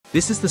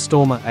This is the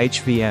Stormer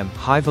HVM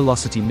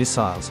high-velocity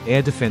missiles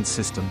air defense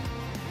system.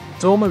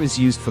 Stormer is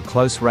used for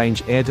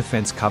close-range air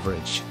defense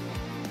coverage.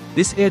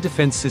 This air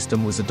defense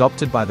system was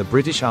adopted by the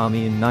British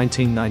Army in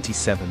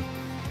 1997.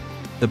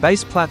 The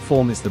base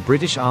platform is the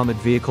British armoured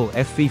vehicle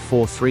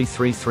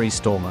FV4333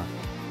 Stormer.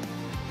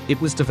 It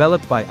was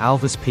developed by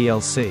Alvis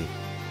plc.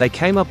 They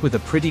came up with a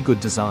pretty good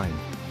design.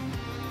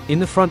 In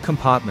the front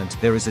compartment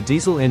there is a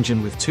diesel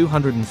engine with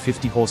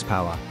 250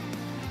 horsepower.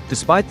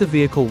 Despite the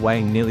vehicle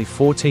weighing nearly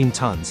 14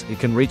 tons, it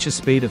can reach a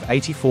speed of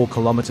 84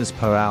 km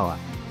per hour.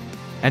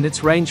 And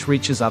its range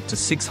reaches up to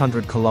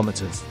 600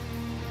 km.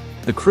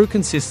 The crew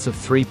consists of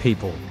 3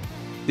 people.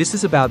 This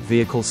is about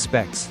vehicle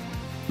specs.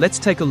 Let's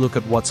take a look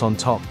at what's on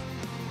top.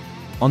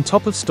 On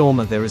top of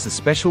Stormer there is a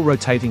special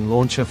rotating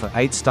launcher for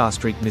 8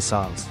 Starstreak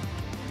missiles.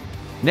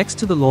 Next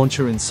to the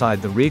launcher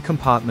inside the rear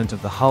compartment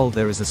of the hull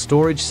there is a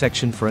storage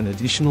section for an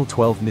additional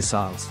 12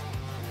 missiles.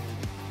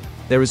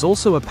 There is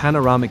also a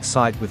panoramic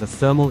sight with a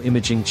thermal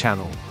imaging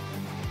channel.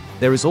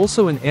 There is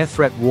also an air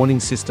threat warning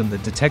system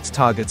that detects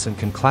targets and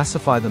can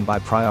classify them by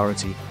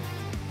priority.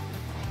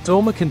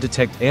 Stormer can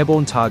detect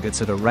airborne targets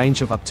at a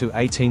range of up to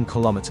 18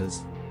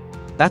 kilometers.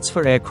 That's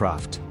for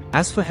aircraft.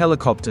 As for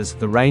helicopters,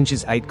 the range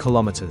is 8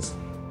 kilometers.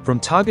 From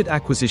target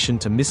acquisition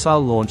to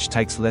missile launch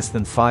takes less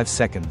than 5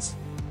 seconds.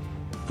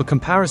 For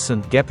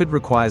comparison, Gepard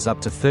requires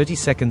up to 30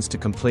 seconds to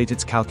complete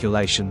its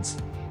calculations.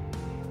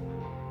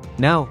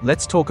 Now,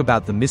 let's talk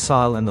about the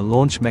missile and the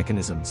launch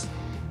mechanisms.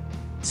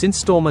 Since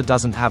Stormer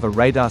doesn't have a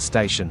radar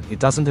station, it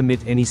doesn't emit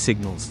any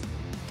signals.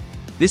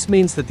 This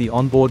means that the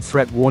onboard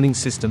threat warning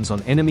systems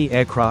on enemy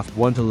aircraft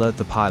won't alert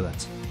the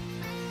pilot.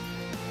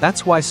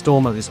 That's why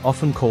Stormer is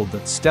often called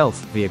the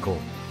stealth vehicle.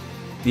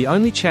 The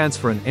only chance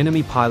for an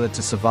enemy pilot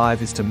to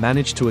survive is to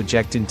manage to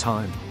eject in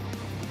time.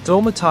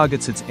 Stormer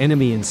targets its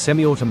enemy in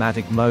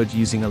semi-automatic mode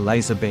using a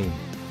laser beam.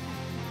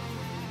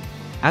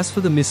 As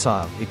for the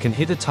missile, it can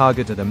hit a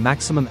target at a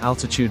maximum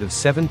altitude of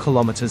 7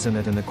 kilometers and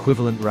at an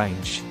equivalent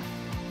range.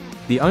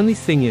 The only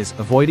thing is,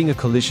 avoiding a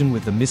collision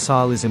with the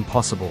missile is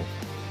impossible.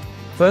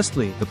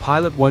 Firstly, the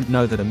pilot won't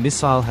know that a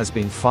missile has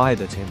been fired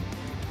at him.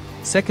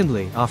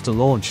 Secondly, after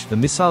launch, the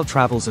missile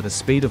travels at a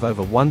speed of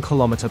over 1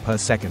 kilometer per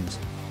second.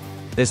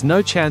 There's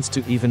no chance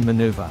to even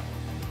maneuver.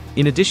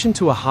 In addition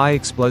to a high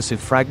explosive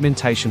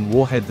fragmentation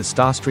warhead, the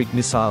Starstreak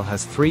missile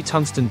has 3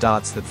 tungsten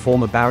darts that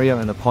form a barrier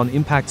and upon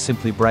impact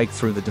simply break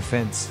through the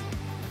defense.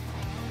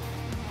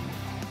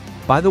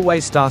 By the way,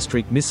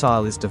 Starstreak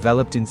missile is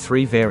developed in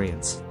 3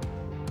 variants.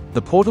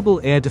 The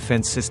Portable Air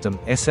Defense System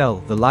 (SL),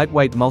 the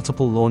Lightweight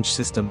Multiple Launch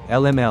System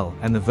 (LML),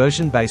 and the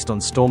version based on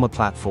Stormer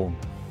platform.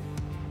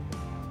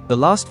 The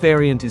last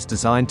variant is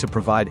designed to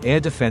provide air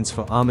defense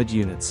for armored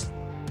units.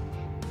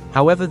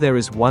 However, there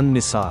is one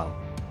missile.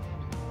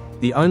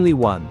 The only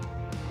one.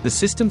 The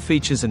system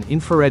features an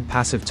infrared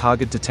passive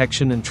target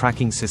detection and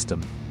tracking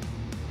system.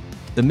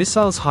 The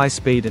missile's high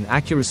speed and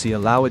accuracy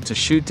allow it to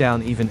shoot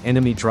down even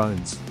enemy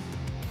drones.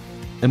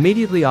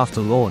 Immediately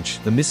after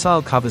launch, the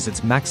missile covers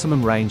its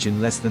maximum range in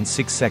less than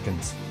 6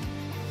 seconds.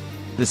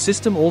 The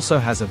system also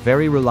has a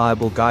very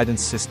reliable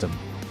guidance system.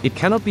 It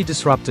cannot be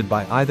disrupted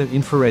by either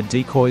infrared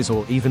decoys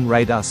or even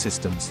radar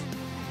systems.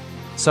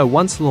 So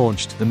once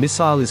launched, the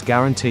missile is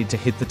guaranteed to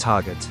hit the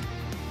target.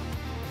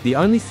 The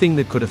only thing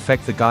that could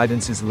affect the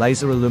guidance is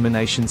laser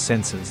illumination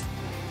sensors.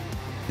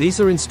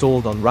 These are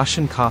installed on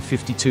Russian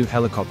Kar-52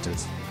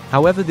 helicopters.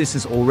 However, this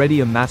is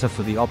already a matter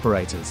for the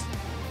operators.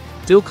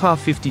 Still,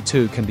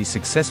 Kar-52 can be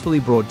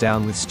successfully brought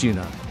down with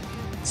Stuna.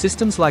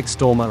 Systems like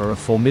Stormer are a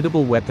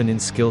formidable weapon in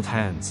skilled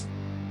hands.